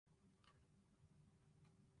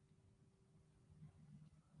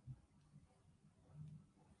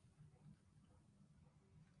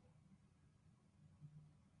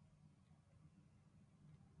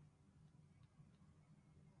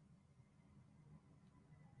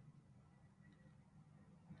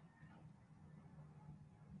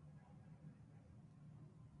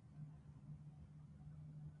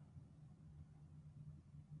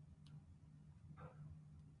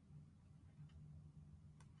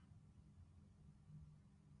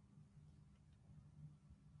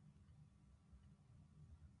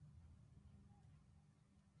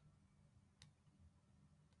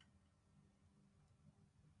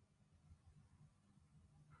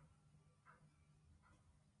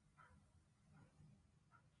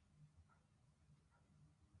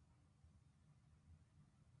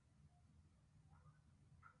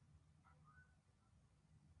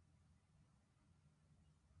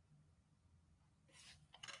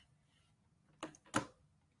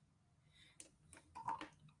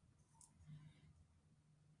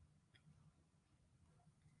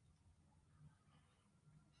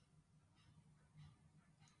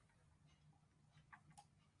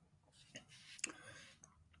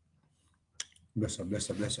Bless up, bless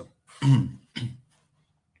up, bless up.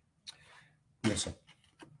 Bless up.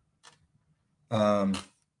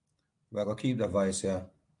 We're gonna keep the voice here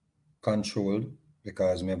controlled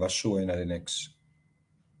because we have a show in the next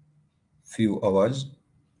few hours.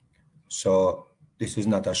 So this is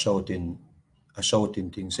not a shouting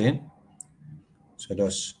thing saying. So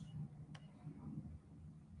just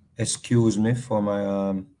excuse me for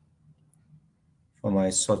my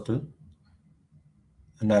subtle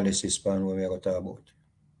analysis plan what we're gonna talk about.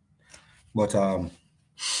 But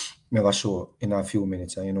we have a show in a few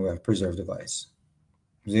minutes and we have preserved the voice.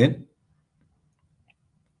 See?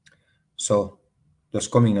 So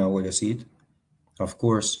just coming now where you see it. Of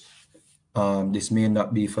course, this may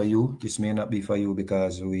not be for you. This may not be for you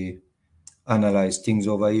because we analyze things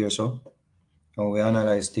over here. So when we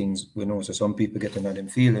analyze things, we know so some people get into them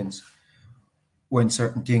feelings when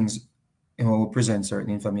certain things, we present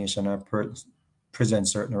certain information or present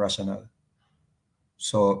certain rationale.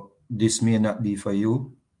 So this may not be for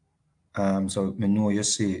you. So we know you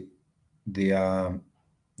see the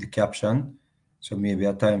caption. So maybe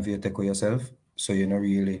a time for you to take with yourself. So you're not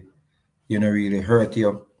really hurt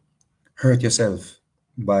yourself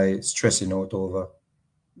by stressing out over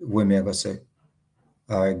what me gonna say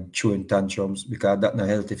or chewing tantrums because that's not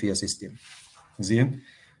healthy for your system. See?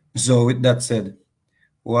 So with that said,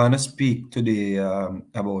 we want to speak today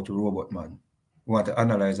about Robot Man. We want to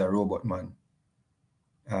analyze a Robot Man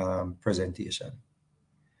presentation.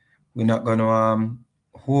 We're not gonna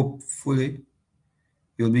hopefully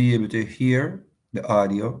you'll be able to hear the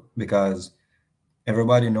audio because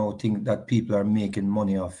everybody now think that people are making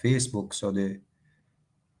money off Facebook, so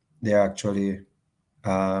they're actually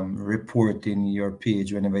reporting your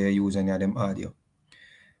page whenever you use any of them audio,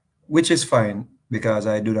 which is fine because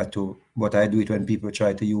I do that too, but I do it when people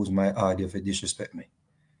try to use my audio to disrespect me.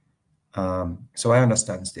 So I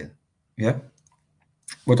understand still, yeah.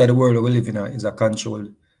 But the world we live in is a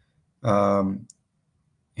controlled,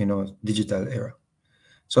 digital era.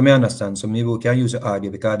 So me understand. So maybe we can use the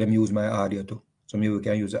audio because them use my audio too. So maybe we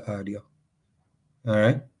can use the audio. All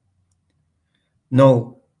right.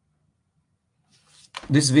 Now,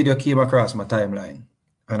 this video came across my timeline,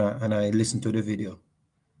 and I listened to the video,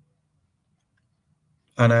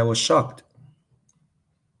 and I was shocked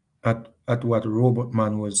at what Robot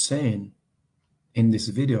Man was saying in this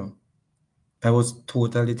video. I was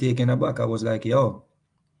totally taken aback. I was like, yo,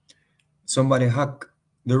 somebody hacked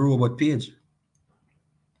the robot page.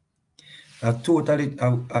 I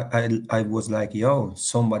was like, yo,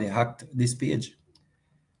 somebody hacked this page.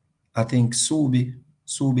 I think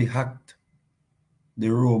Subi hacked the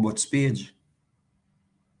robot's page.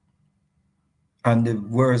 And the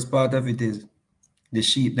worst part of it is the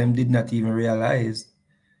sheep them did not even realize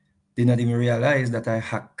that I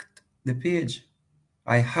hacked the page.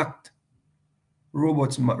 I hacked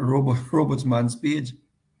Robot Man's page.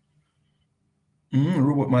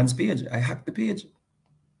 Robot Man's page. I hacked the page.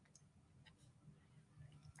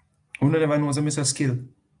 Who never knows a Mr. Skill.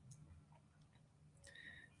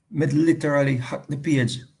 Me literally hacked the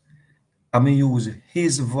page. And me use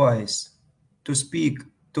his voice to speak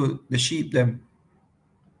to the sheep them.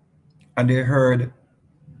 And they heard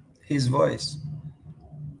his voice.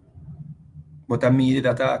 But I made it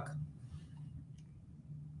attack.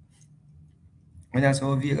 And that's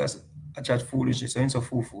how Vegas I chat foolishly, so it's a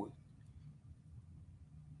fool.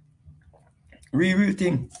 Real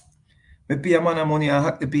thing. Me pay a man of money and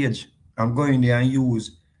hack the page. I'm going there and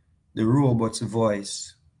use the robot's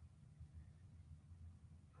voice.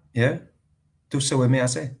 Yeah? To say what me I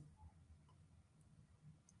say.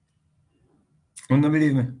 You don't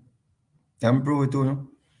believe me? I'm prove it to you.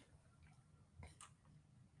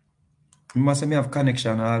 You must say me have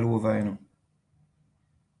connection all over, you know.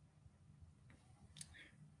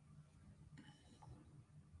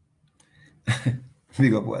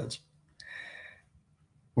 Big up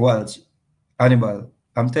Walsh. Hannibal.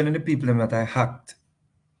 I'm telling the people that I hacked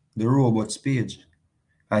the robot's page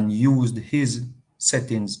and used his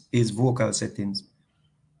settings, his vocal settings,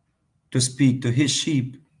 to speak to his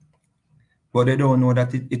sheep. But they don't know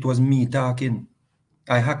that it was me talking.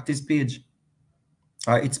 I hacked his page.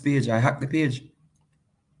 Its page. I hacked the page.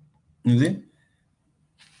 You see?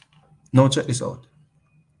 Now check this out.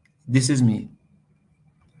 This is me.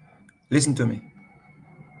 Listen to me.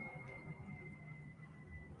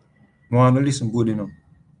 I want to listen good, you know.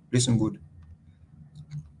 Listen good.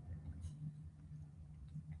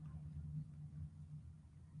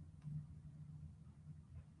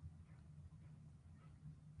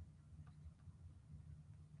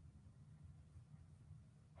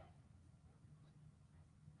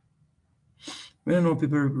 I don't know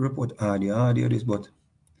people report audio this, but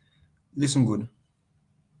Listen good.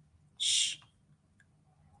 Shh.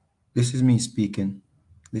 This is me speaking.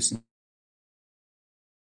 Listen.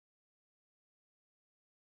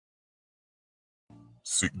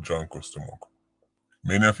 Sick John customer.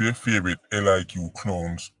 Many of your favorite LIQ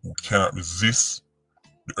clowns who cannot resist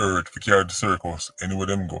the urge to carry the circus anywhere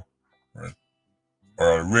them go, right,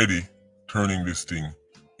 are already turning this thing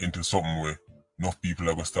into something where enough people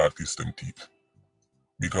are gonna start kiss them teeth.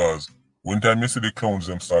 Because when time you see the clowns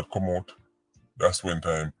them start come out, that's when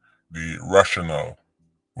time the rational,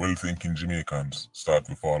 well-thinking Jamaicans start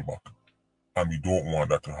to fall back. And we don't want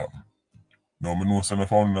that to happen. Now, I know some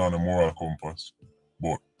found on a moral compass,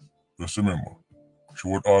 but just remember,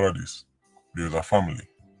 throughout all of this, there is a family,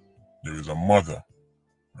 there is a mother,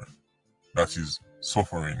 right, that is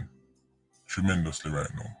suffering tremendously right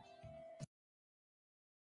now.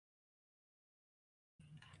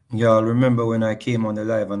 Y'all remember when I came on the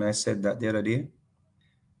live and I said that the other day?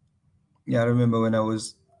 Yeah, I remember when I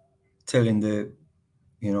was telling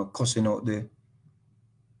cussing out the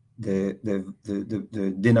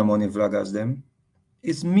dinner money vloggers them.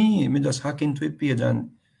 It's me just hacking to a page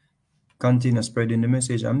and continue spreading the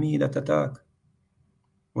message. And me that attack.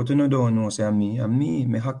 But you don't know say me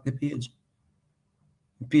hack the page.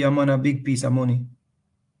 Pay a man a big piece of money.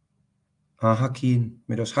 And hacking.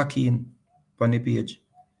 Me just hacking on the page.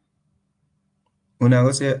 When I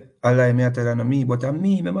go say a lie, me I tell her me, but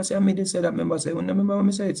me, remember say me they say that, remember say, when remember when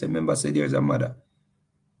me say it, say, remember say there's a mother.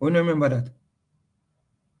 When remember that?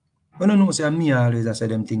 When you know say me always I say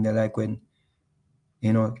them thing they like when,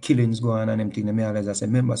 killings go on and them thing, me always I say,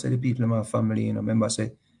 remember say the people in my family, remember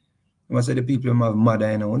say the people in my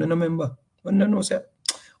mother, when you remember. When you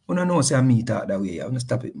know say me talk that way, I want to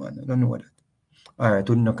stop it, man. I don't know that. Alright,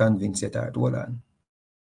 we not convince yet, alright, hold on.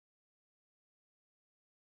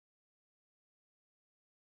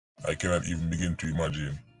 I cannot even begin to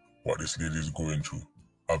imagine what this lady is going through,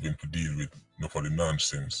 having to deal with for the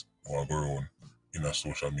nonsense or go on in a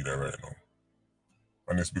social media right now.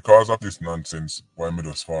 And it's because of this nonsense why me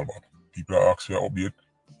just fall back. People ask for an update,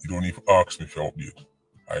 you don't even ask me for an update.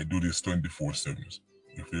 I do this 24/7.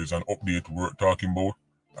 If there's an update worth talking about,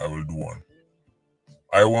 I will do one.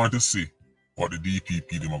 I want to see what the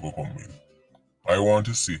DPP them are going to come with. I want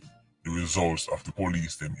to see the results of the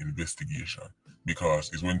police them investigation, because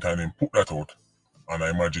it's when time them put that out, and I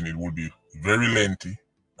imagine it would be very lengthy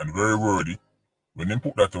and very wordy. When they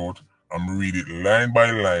put that out and read it line by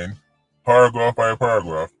line, paragraph by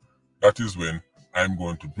paragraph, that is when I'm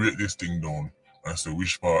going to break this thing down and say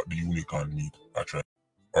which part the unicorn meat I try.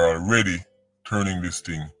 Are already turning this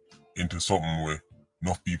thing into something where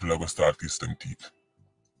enough people are going to start kiss them teeth.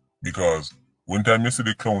 Because when time you see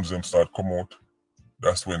the clowns them start come out,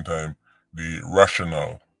 that's when time the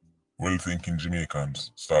rational, well-thinking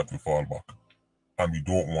Jamaicans start to fall back. And we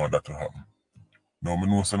don't want that to happen. Now, I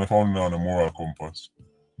know some found on a moral compass,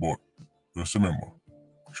 but just remember,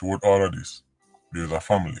 throughout all of this, there is a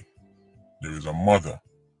family, there is a mother,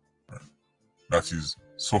 right, that is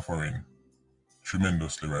suffering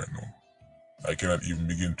tremendously right now. I cannot even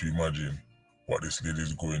begin to imagine what this lady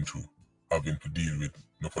is going through, having to deal with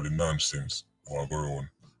for the nonsense or go on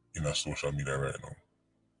in a social media right now.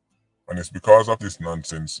 And it's because of this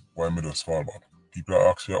nonsense why me just fall back. People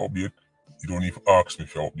ask for an update, you don't even ask me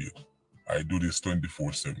for an update. I do this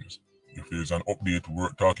 24/7. If there's an update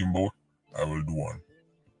worth talking about, I will do one.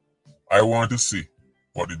 I want to see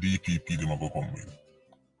what the DPP them are going to come with.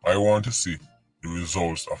 I want to see the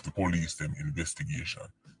results of the police them investigation,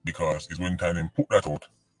 because it's when time them put that out,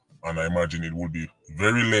 and I imagine it would be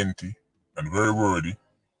very lengthy and very wordy.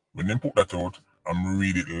 When they put that out and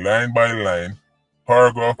read it line by line,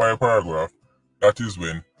 paragraph by paragraph, that is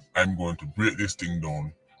when I'm going to break this thing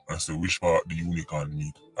down and say which part the unicorn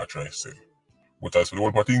meat I try to sell. But as for the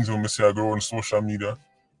other things when I say I go on social media,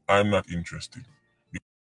 I'm not interested.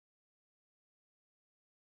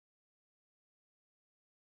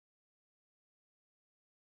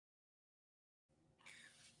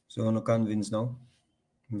 So I'm not convinced now.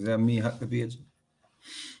 Say me hack the page.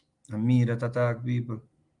 And me that attack people.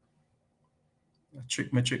 I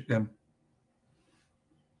trick them.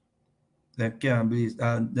 They can't believe,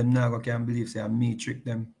 them now can't believe say me trick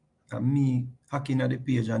them. And me hacking at the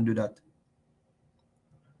page and do that.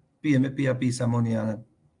 Pay a piece of money and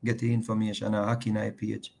get the information and hacking at the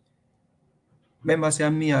page. Remember say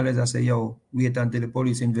me always I say, yo, wait until the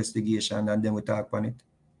police investigation and then we talk on it.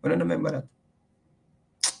 When I remember that.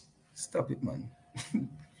 Stop it, man.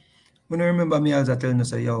 When I remember me always I tell you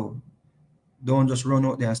say, yo, don't just run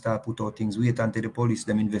out there and start put out things. Wait until the police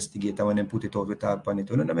them investigate and when they put it out we talk on it.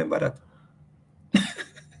 When I remember that.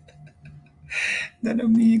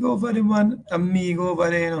 Then me go over the man and me go over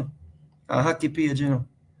there, a hockey page, you know.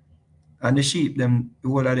 And the sheep, them, the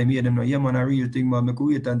whole of them hear them know, yeah man, a real thing, man. I could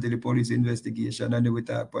wait until the police investigation and they will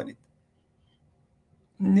talk on it.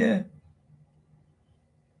 Yeah.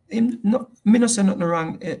 Him, no, me no say nothing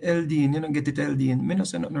wrong, Eldine, you know, get it Eldine. Me no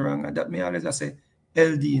say nothing wrong. And that me always I say,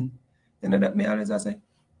 Eldine. You know that me always I say?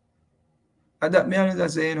 And that me always I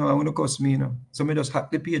say, you know, I want to cuss me, you know. So me just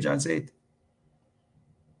hack the page and say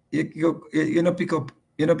it. You know pick up,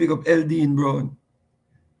 you know pick up Eldine Brown.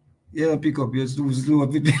 You know pick up, you're too slow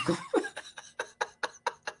to pick up.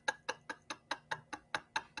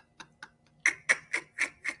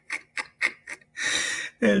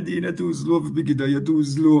 Eldine, you're too slow to pick it up, you're too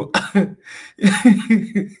slow.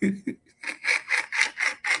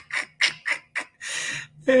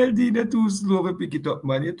 Eldine, you're too slow to pick it up,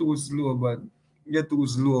 man. You're too slow, man. You're too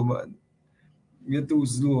slow, man. You're too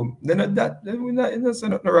slow. Then at that, then we not, you know, say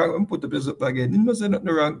nothing wrong. I'm put up this up again. You know, say nothing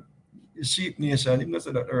wrong. Sheep Nation, you know,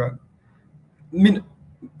 say nothing wrong. Me,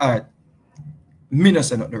 alright, me not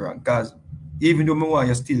say nothing wrong, because even though me want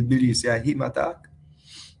you still believe, say, him attack,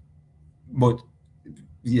 but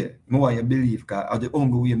yeah, me want you believe, because the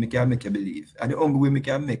only way me can make you believe, and the only way me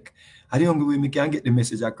can make, and the only way me can get the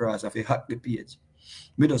message across, if you hack the page.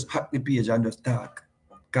 Me just hack the page and just talk.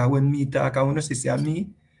 Because when me talk, I want to say me,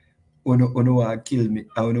 uno want kill me,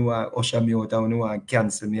 I want to usher me out, I want to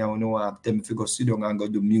cancel me, I want to tell me to go sit down and go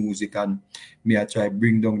do music, and me I try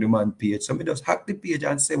bring down the man page. So me just hack the page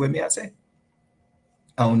and say what me I say.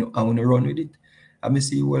 I want to run with it. And me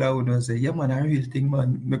see what I want to say, yeah man, a real thing,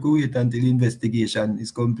 man. Me could wait until the investigation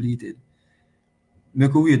is completed. Me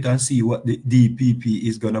could wait and see what the DPP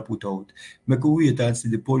is gonna put out. Me could wait and see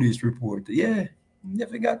the police report. Yeah, you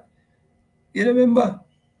forgot. You remember?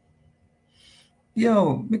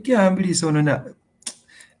 Yo, me can't believe so no not.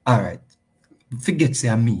 All right. Forget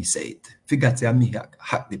say me say it. Forget say me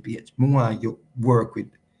hack the page. Me want you work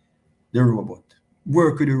with the robot.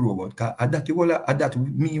 Work with the robot. Cause that you all that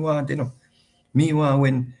me want, you know. Me want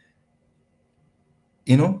when,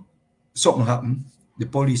 you know, something happen, the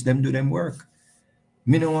police them do them work.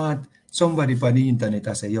 Me no want somebody on the internet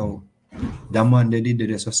I say, yo, the man they did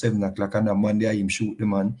this at 7 o'clock, and the man there him shoot the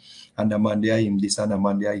man, and the man there him this, and the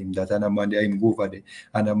man there him that, and the man there him go over there,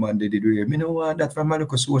 and the man they did it. Me no want that from a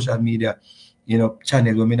local social media, you know,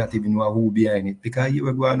 channel where me not even know who behind it. Because you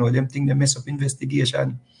were going on them thing they mess up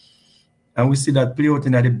investigation. And we see that play out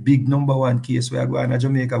in the big number 1 case where I go in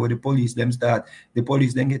Jamaica where the police them start, the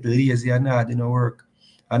police then get lazy and hard in work.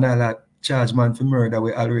 And all that charge man for murder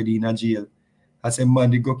we already in a jail. I say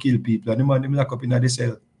man they go kill people and the man them lock up in the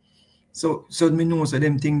cell. So me know so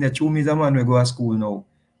them think that true me is a man we go to school now.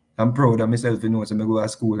 I'm proud of myself, you know, so I go to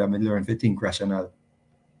school and I learn to think rational.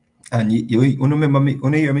 And you remember me,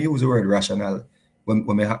 you hear me use the word rational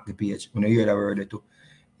when I hack the page. When I hear that word too.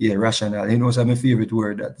 Yeah, rational. You know, it's my favorite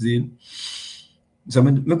word that Zin. So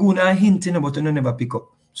me go na hint, you know, but you never pick up.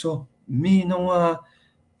 So me know,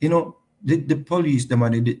 you know, the police, them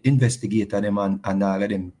and the investigator, them and all of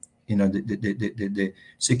them, you know, the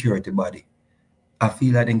security body. I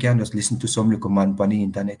feel like they can just listen to some little man on the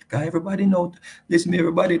internet. Because everybody know, listen,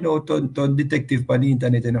 everybody know to detective on the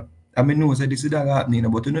internet, you know. I mean, no, say this is that happening, you know,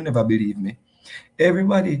 but you don't never believe me.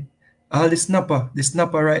 Everybody, all the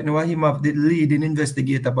snapper right now, him have the leading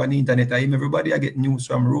investigator on the internet. Him, everybody I get news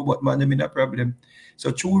from Robot Man, them in a problem.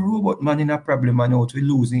 So through Robot Man in a problem, and out we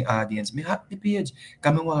losing audience. Me hack the page.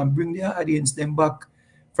 Come on, want bring the audience them back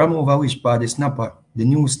from over which part the snapper, the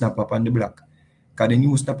new snapper on the block. Because the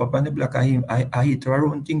new snapper on the block, I hit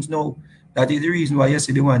around things now. That is the reason why you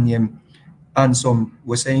see the one name and some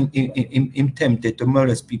was saying him tempted to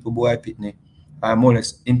molest people, boy, pitney.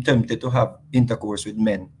 Molest, him tempted to have intercourse with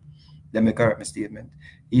men. Let me correct my statement.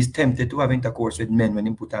 He's tempted to have intercourse with men when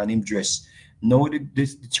he put on him dress. Now the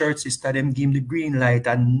church sister them give him the green light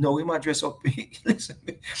and now him address up. Listen,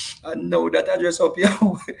 and now that address up, and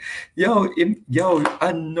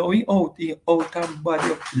now he out and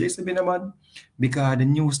body up. Listen me, man, because the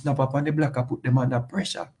new snap up on the block I put them under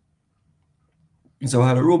pressure. So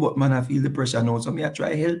while the Robot Man I feel the pressure now, so me I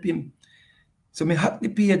try help him. So me hack the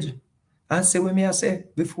page and say what me I say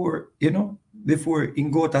before, you know, before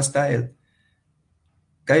in go to style.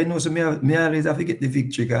 Cause you know, so me always have to get the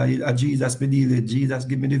victory. Cause Jesus me deal with, Jesus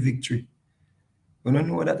give me the victory. When I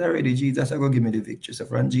know that already, Jesus I go give me the victory. So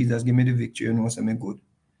from Jesus give me the victory, you know, so me good.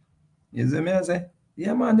 You see me I say?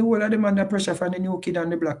 Yeah man, the whole of them under pressure from the new kid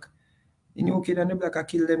on the block. The new kid on the block I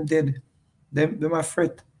kill them dead. Them a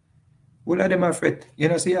fret. All of them are fret. You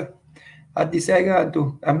know, see ya. At this I got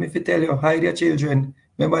to, and if you tell you, hide your children.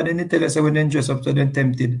 Remember, then they tell us when they dress up, so then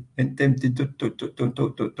tempted to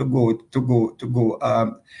go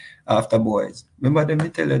after boys. Remember them, they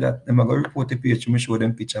tell you that them are going to report the page, me show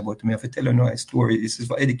them picture, but me have to tell you no a story. This is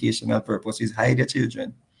for educational purposes. Hide your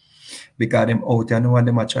children. Because them out there, no one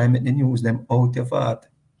them are trying to make the news, them out your fault.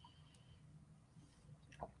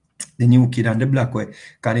 The new kid and the black way.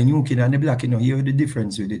 Because the new kid and the black, you know, hear the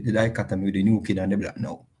difference with the dichotomy with the new kid and the black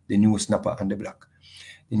now. The new snapper and the black.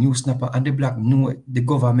 The new snapper and the black know the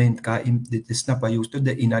government, because the snapper used to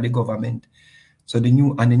the in the government. So the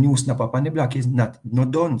new snapper and the black is not no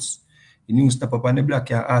dunce. The new snapper and the black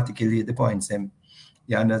can articulate the points them.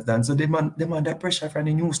 You understand? So they man that pressure from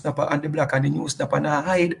the new snapper and the black, and the new snapper now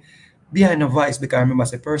hide behind a voice, because remember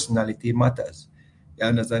say personality matters. You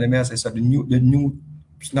understand? Me I say so the new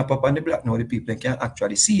snapper and the black now the people can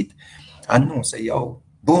actually see it and know say yo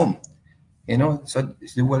boom. You know, so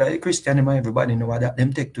the whole of the Christian everybody know that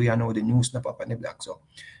them take to you know the new snapper and the black. So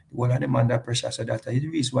the whole of them under pressure. So that's the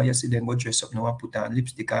reason why you see them go dress up now and put on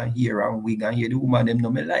lipstick and hair and wig and hair. The woman them know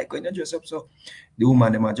me like when you dress up. So the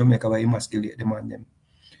woman them are Jamaica why emasculate the man them.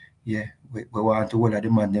 Yeah, we want to hold the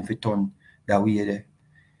man them for turn that way there.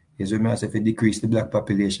 Yes, when I say if you decrease the black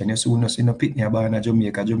population, you soon see no pitney born in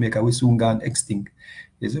Jamaica. Jamaica will soon gone extinct.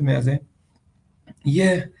 Yes, when I say,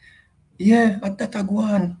 yeah, yeah, at that I go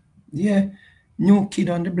on. Yeah, new kid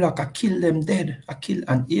on the block, I kill them dead. I kill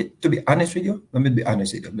and eat. To be honest with you, let me be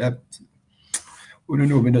honest with you. Who don't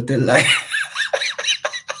know me not tell lie.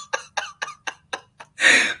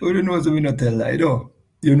 Who don't know so me not tell lie though.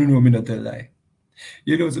 You don't know me not tell lie.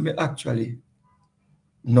 You know so me actually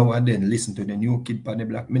now and then listen to the new kid on the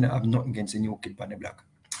block. Me not have nothing against the new kid on the block.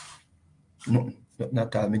 No,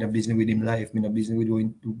 not all. Me no business with him life. Me no business with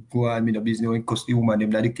going to go on. Me no business with cost the woman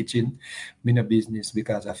them in the kitchen. Me no business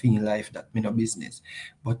because I feel in life that me no business.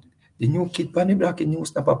 But the new kid pan the block, the new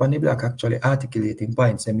snapper pan the block actually articulating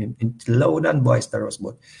points. I mean, it's loud and boisterous,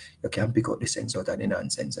 but you can't pick out the sense out of the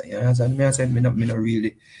nonsense. You understand me? I said me no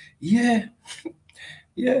really. Yeah,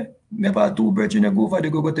 yeah. Me about two birds you know, go over there,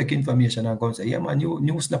 go take information and come say, yeah man,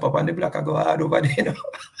 new snapper pan the block, I go hard over there. You know?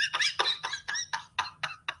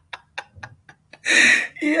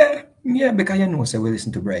 Yeah, yeah, because you know, say we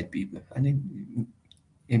listen to bright people, and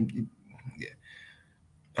yeah.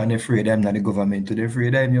 And afraid I'm not the government. They're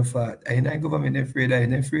afraid I'm your fault. I ain't the government. They're afraid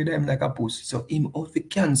I'm like a pussy. So him out to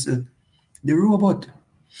cancel the robot.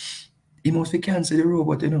 He must be cancel the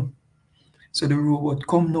robot, you know. So the robot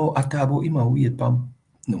come now at about him and wait pam.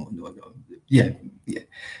 No. Yeah, yeah.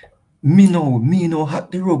 Me know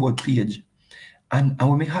hack the robot page. And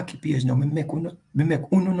when me hack the page now, me make uno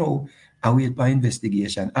now and wait for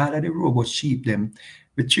investigation. All of the robot sheep them.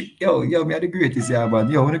 We trick yo, me are the greatest yeah,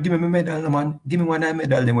 man. Yo, wanna give me my medal, man. Give me one of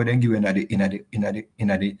medal, then we then give in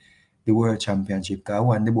the world championship. Cause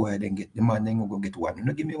one the boy then get the man then go get one. You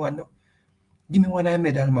know, give me one no. Give me one of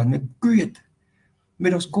medal, man. Me great. Me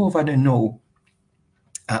just go over there now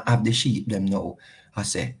and have the sheep them now. I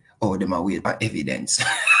say, oh, them are wait for evidence.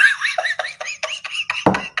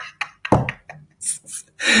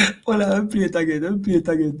 Hold on, play it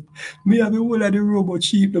again. Me have a whole of the robot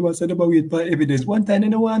sheep, them say them wait for evidence. One time they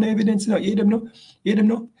don't want evidence, you know. Hear them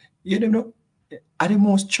no. Are the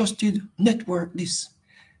most trusted network this.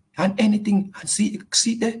 And anything, and see it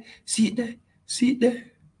there.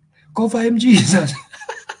 Cover him, Jesus.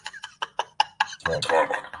 You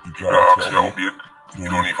gotta ask your update. You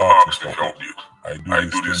don't need to ask for update. I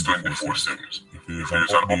do this 24/7. If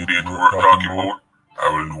there's an update worth talking about, I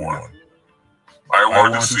will know one. I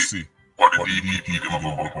want to see what the DPP them have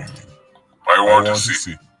overcome. I want to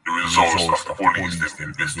see the results of the police them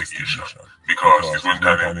investigation. Because it's when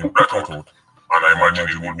time they put that out, and I imagine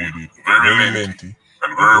it will be very lengthy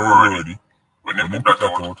and very wordy. When they put that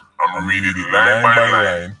out, I'm reading it line by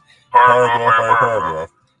line, paragraph by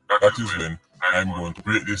paragraph. That is when I'm going to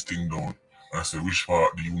break this thing down and say which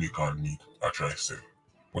part the unicorn meat I try to say.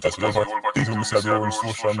 But as well as things we say on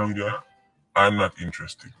social media, I'm not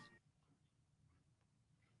interested.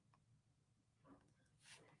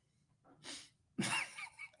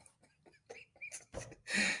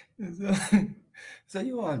 So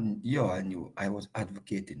you all knew I was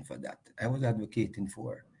advocating for that. I was advocating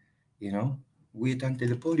for, wait until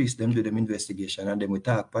the police them do them investigation and then we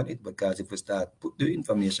talk about it. Because if we start put the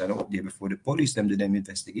information out there before the police them do them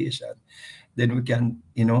investigation, then we can,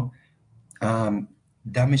 um,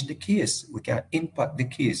 damage the case. We can impact the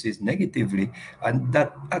cases negatively, and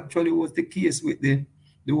that actually was the case with the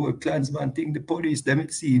whole Klansman thing. The police, them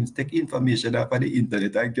it seems, take information off of the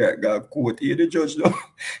internet and get court. Here the judge now.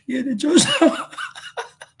 Here the judge now.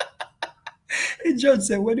 The judge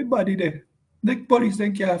said, where the body there? The police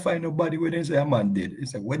then can't find nobody when they say a man dead.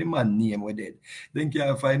 It's like, when the man name were dead. Then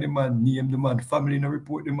can't find the man name, the man family no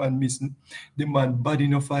report, the man missing, the man body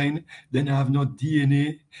no find, then have no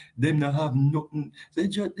DNA, them no have nothing. So they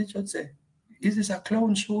just say, is this a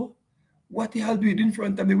clown show? What the hell doing in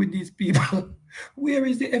front of me with these people? Where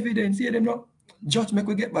is the evidence? Here them not. Judge, make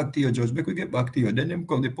we get back to you, Judge. Make we get back to you. Then them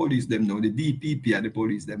come the police them now, the DPP and the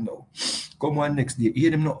police them now. Come on next day.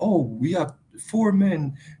 Hear them know, oh, we have four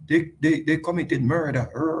men. They committed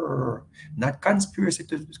murder. Not conspiracy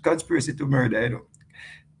to murder, you know.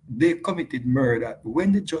 They committed murder.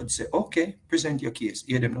 When the judge say, okay, present your case,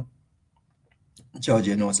 hear them know. Judge,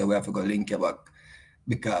 you know, so we have to go link you back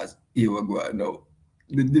because you were going now.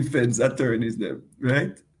 The defense attorneys them,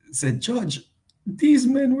 right? Said, Judge, these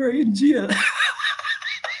men were in jail.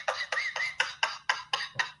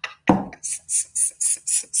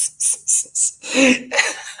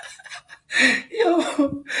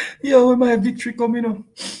 Yo, yo, when my victory come, you know,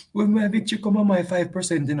 when my victory come on my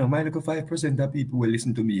 5%, you know, my little 5% of people will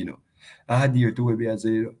listen to me, you know. I adhere to what me I say,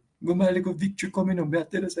 you know. When my little victory come, you know, me I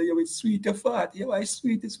tell us, yo, it's sweet your fart, yo, it's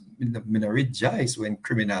sweet. Me no rejoice when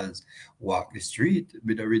criminals walk the street.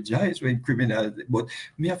 Me no rejoice when criminals, but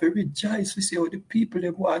me have to rejoice to see how the people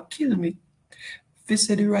them want to kill me. They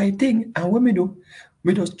say the right thing, and what me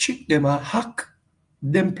just trick them and hack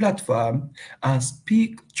them platform and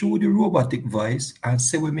speak through the robotic voice and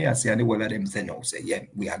say what me I say, and the one of them say no, say yeah,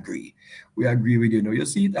 we agree. We agree with you. Know you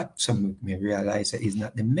see that some me realize that it's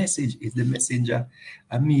not the message, it's the messenger.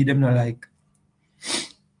 And me them not like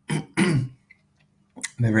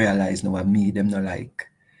me realize now and me them not like.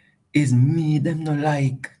 It's me them not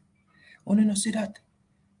like. Oh no, no see that.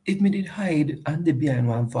 If me did hide and they behind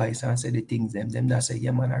one voice and say the things them that say yeah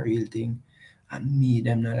man a real thing. And me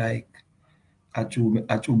them not like. I true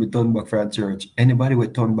me turn back from church. Anybody will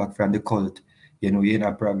turn back from the cult, you know, you ain't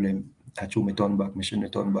a problem. I true me turn back, me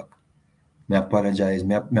shouldn't turn back. Me apologize.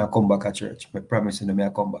 Me I come back at church. Me promise you me I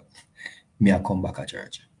come back. Me I come back at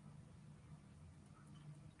church.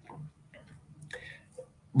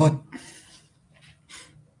 But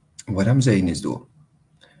what I'm saying is though,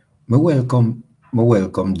 me welcome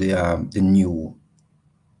the new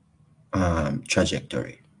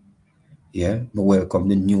trajectory. Yeah, me welcome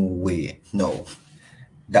the new way. No,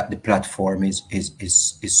 that the platform is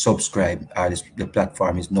subscribed, or the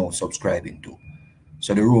platform is now subscribing to.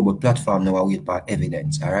 So the robot platform now wait for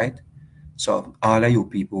evidence, all right? So all of you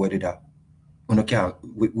people, whether that uno can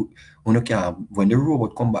uno can when the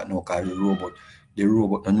robot come back now, cause the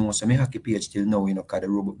robot no know so me hack page till now, you know, cause the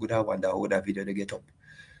robot would have wonder how that video they get up.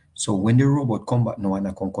 So when the robot come back now and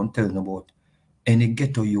I can tell them about any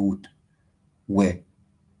ghetto youth where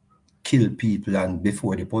kill people and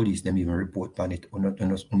before the police them even report on it, uno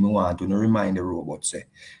want to remind the robot say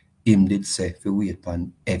him did say for wait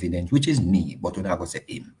upon evidence, which is me, but we're not going to say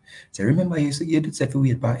him. So remember, you did say for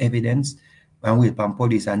wait upon evidence and wait upon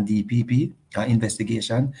police and DPP and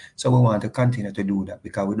investigation. So we want to continue to do that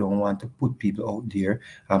because we don't want to put people out there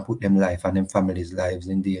and put them life and them families' lives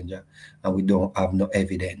in danger. And we don't have no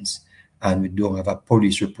evidence. And we don't have a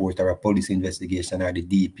police report or a police investigation or the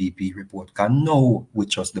DPP report. Can no, we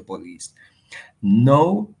trust the police.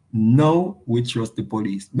 No, no, we trust the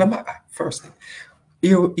police. Remember, first thing,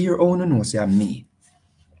 your own know say me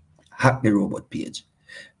hack the robot page.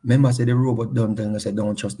 Remember say the robot don't tell us say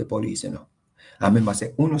don't trust the police, you know. And remember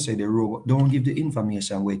say uno say the robot don't give the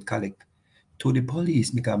information where it collect to the police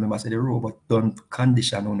because remember say the robot don't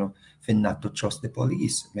condition uno for not to trust the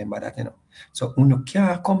police. Remember that, you know. So uno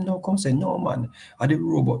can't come now come say no man, or the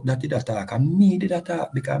robot that did attack and me did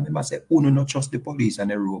attack because remember say uno not trust the police and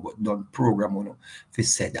the robot don't program uno for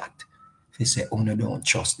say that. For say uno don't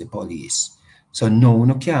trust the police. So no,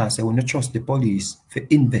 no can't say we no trust the police for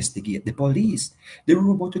investigate the police. The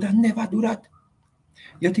robot would have never do that.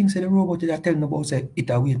 You think say the robot that tell me about say it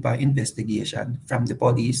a wait for investigation from the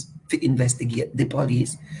police to investigate the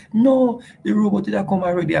police? No, the robot that come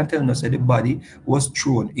already and tell us say the body was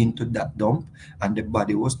thrown into that dump and the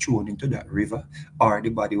body was thrown into that river or the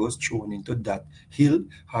body was thrown into that hill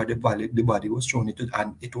or the body was thrown into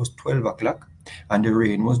and it was 12 o'clock and the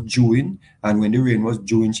rain was dewing and when the rain was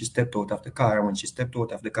dewing she stepped out of the car and when she stepped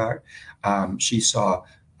out of the car she saw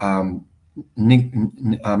um,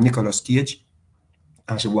 Nicholas Cage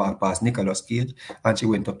and she walked past Nicolas Cage and she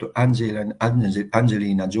went up to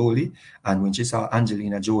Angelina Jolie. And when she saw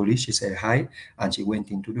Angelina Jolie, she said hi and she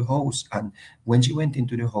went into the house. And when she went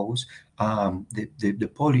into the house,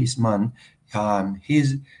 the policeman,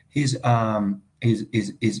 his he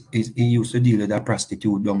used to deal with a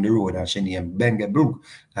prostitute down the road and she named Benge Blue.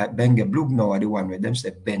 Like Benge Blue now are the one where them say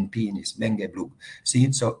Ben Penis, Benge Blue.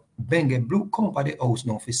 See, so Benge Blue come to the house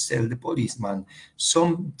now for sell the policeman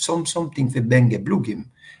something for Benge Blue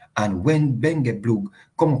him. And when Benge Blue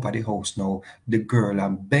come up at the house now, the girl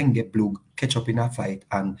and Benge Blue catch up in a fight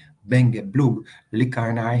and Benge Blue lick her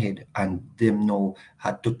in her head and them now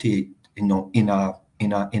had to take, in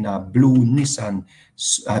a blue Nissan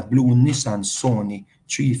Sony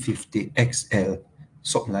 350 XL,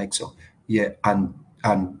 something like so. Yeah, and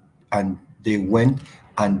they went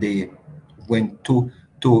to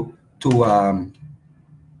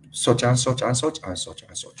such and such and such and such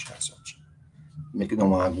and such and such. Make it no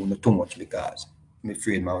want to go too much because I'm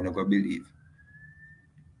afraid my not gonna believe.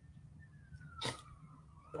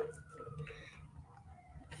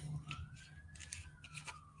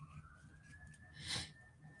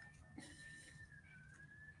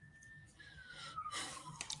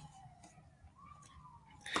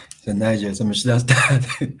 So Niger, so I should have start,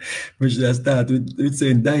 we should have start with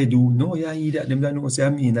saying die do. No, yeah, I that. Them don't know say I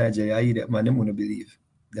me Niger, I that man, them wanna believe.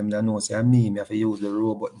 Them don't know say I me have to use the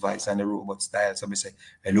robot voice and the robot style. So I say,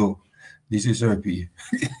 hello, this is RP.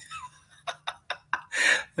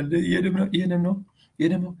 And they hear them, hear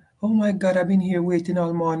them. Oh my God, I've been here waiting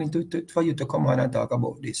all morning for you to come on and talk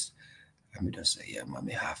about this. And me just say, yeah, man,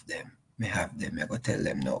 me have them. Me have them. I go tell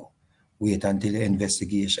them no. Wait until the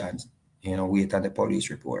investigations, wait on the police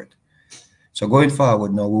report. So going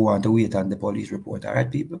forward now, we want to wait on the police report. All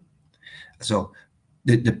right, people? So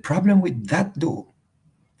the problem with that though,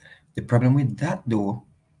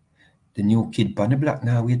 the new kid on the block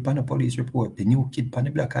now wait on the police report. The new kid on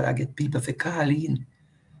the block, I get people for calling.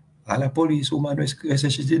 All the police woman say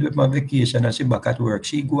she did with my vacation and she back at work.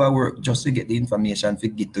 She go to work just to get the information to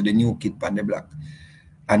get to the new kid on the block.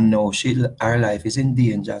 And now her life is in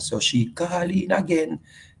danger. So she call in again.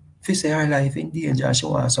 If say her life in danger, she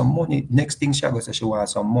wants some money. Next thing she go say she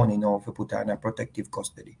wants some money now to put her in a protective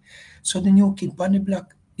custody. So the new kid on the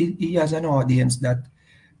block, he has an audience that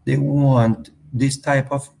they want this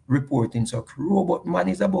type of reporting. So robot man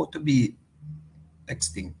is about to be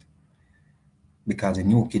extinct because the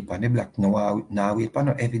new kid on the block now wait for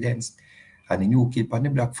no evidence. And the new kid on the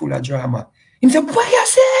block full of drama. He say, what you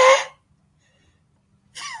say?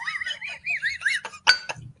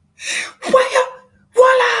 Why you?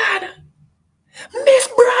 Hold on. Miss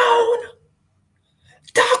Brown.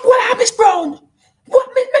 Talk what I Miss Brown. What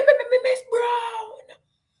Miss Brown?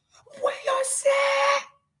 What you say?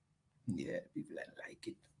 Yeah, people like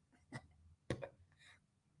it.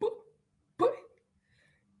 But, but,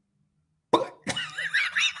 but,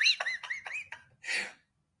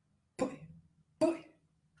 but.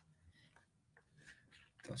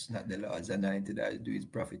 Does not the laws anointed that do his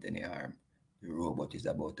prophet any harm. The robot is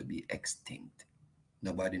about to be extinct.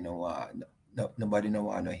 Nobody nobody know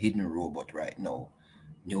want no hidden robot right now.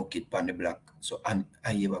 New kid on the block. So and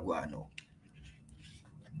you go on now.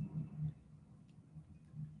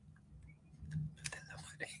 Tell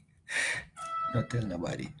nobody. Not tell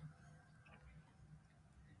nobody.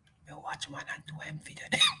 Me watch man and do him video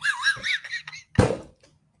them. Not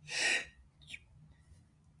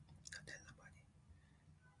tell nobody.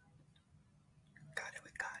 God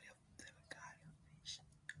will call you. They will call you.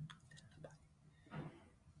 Tell nobody.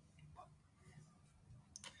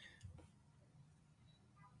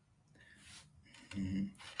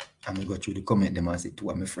 I'm gonna go through the comment them and say two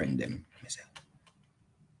of my friend them. I say,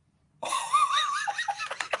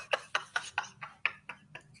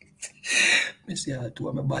 me say two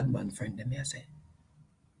of my bad man friend them. I say,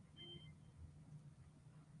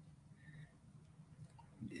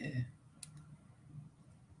 yeah.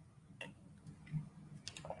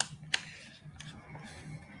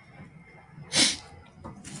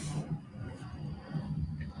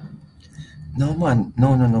 No man,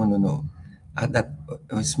 no. At that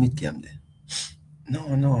Smith cam there.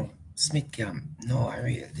 No, Smith cam. No, I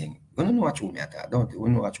real thing. We don't know what you me attack, don't you? We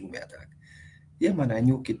know what you me attack. Yeah, man, I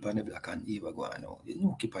knew kid on the block and Eva go on now. The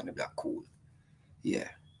new kid on the block cool. Yeah.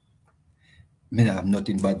 Me not have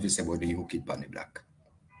nothing bad to say about the new kid on the block.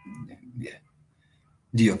 Yeah.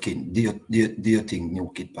 Do you think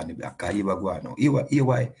new kid on the block? Cause Eva go on now. Eva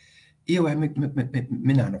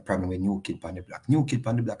me not have no problem with new kid on the block. New kid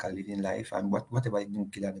on the block are living life and whatever new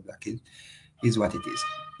kid on the block is what it is.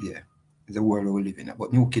 Yeah. It's the world we live in.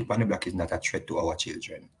 But new kid on the block is not a threat to our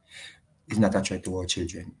children. It's not a threat to our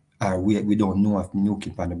children. We don't know if new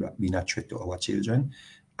kid on the block being a threat to our children,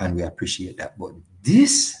 and we appreciate that. But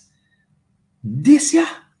this yeah,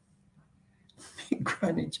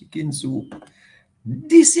 granny chicken soup,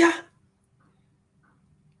 this yeah,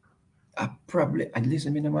 I probably, and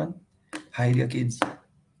listen, me, man, Hide your kids.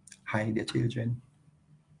 Hide your children.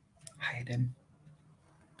 Hide them.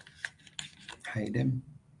 Hide them.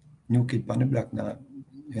 New kid on the block now.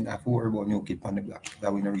 You don't have to worry about new kid on the block.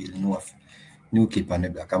 That we don't really know of new kid on the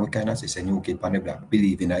block. And we kind of say new kid on the block,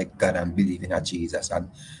 believe in a God and believe in a Jesus and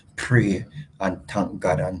pray and thank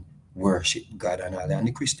God and worship God and all that. And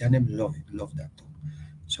the Christian them love it, love that too.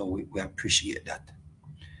 So we appreciate that.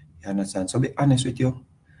 You understand? So be honest with you.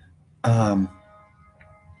 Um,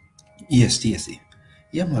 yes, yes.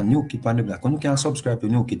 Yeah, man, new kid on the block. When you can subscribe to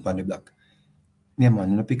new kid on the block. Yeah,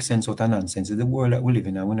 man, you know, pick sense out of nonsense. It's the world that we live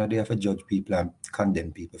in, and we know they have to judge people and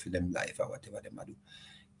condemn people for them life or whatever they do.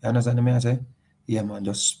 You understand me? I say, yeah, man,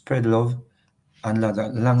 just spread love, and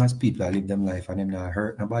long as people live them life and them not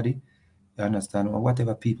hurt nobody. You understand? Or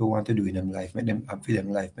whatever people want to do in them life, make them feel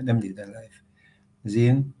them life, make them live their life.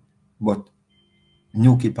 Zine, but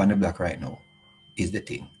new kid on the block right now is the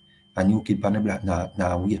thing. A new kid on the block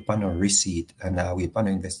now wait for no receipt and now wait for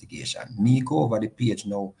no investigation. Me go over the page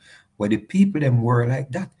now where the people them were like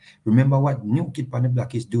that. Remember what new kid on the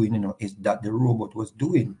block is doing, is that the robot was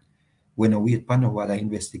doing when I wait for no other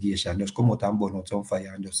investigation. Just come out and burn out some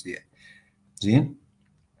fire and just say, see?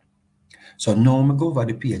 So now I go over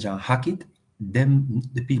the page and hack it. Them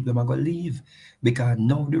the people are gonna leave because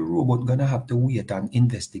now the robot gonna have to wait an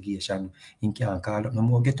investigation. In can't call up no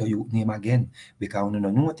more ghetto youth name again because we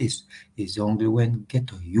don't notice it's only when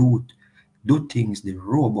ghetto youth do things the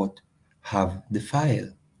robot have the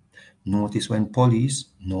file. Notice when police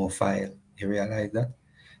no file. You realize that?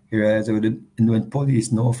 You realize when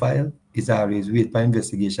police no file, it's always wait for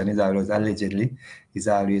investigation, it's always allegedly, it's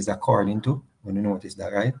always according to. When you notice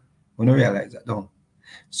that, right? We don't realize that, don't.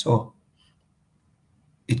 So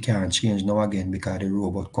it can't change now again because the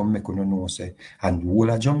robot come make you know say and whole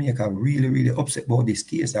of Jamaica really, really upset about this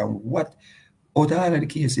case and what out of all of the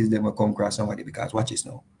cases them will come across somebody because watch this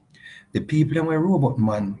now. The people them were robot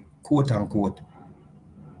man, quote unquote,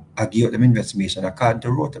 I give them investigation. According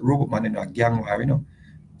to robot man in a gang war,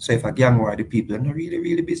 So if a gang war, the people are not really,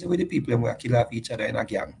 really busy with the people them who kill off each other in a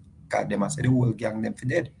gang. Because them I say the whole gang them for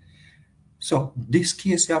dead. So this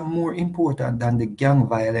case is more important than the gang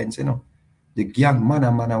violence. The gang man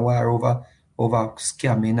a war over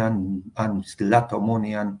scamming and lot of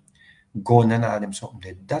money and gun and all them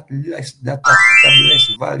something. That's a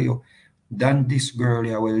less value than this girl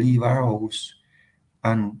here will leave her house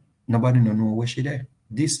and nobody no know where she there.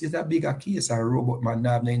 This is a bigger case and robot man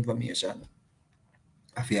not have no information.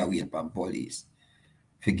 I fear wait for police.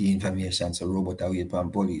 For give information so robot are wait for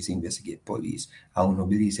police, investigate police. I don't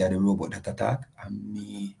believe say the robot that attack and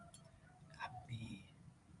me.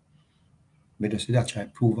 But just that try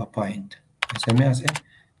prove a point. You see me I say?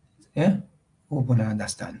 Yeah? Hope you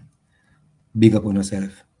understand. Big up on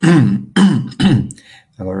yourself.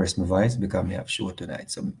 I gotta rest my voice because I have show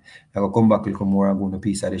tonight. So I gotta come back a little more and go to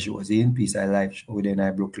piece of the show. See, piece of life show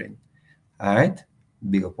within Brooklyn. Alright?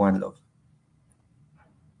 Big up one love.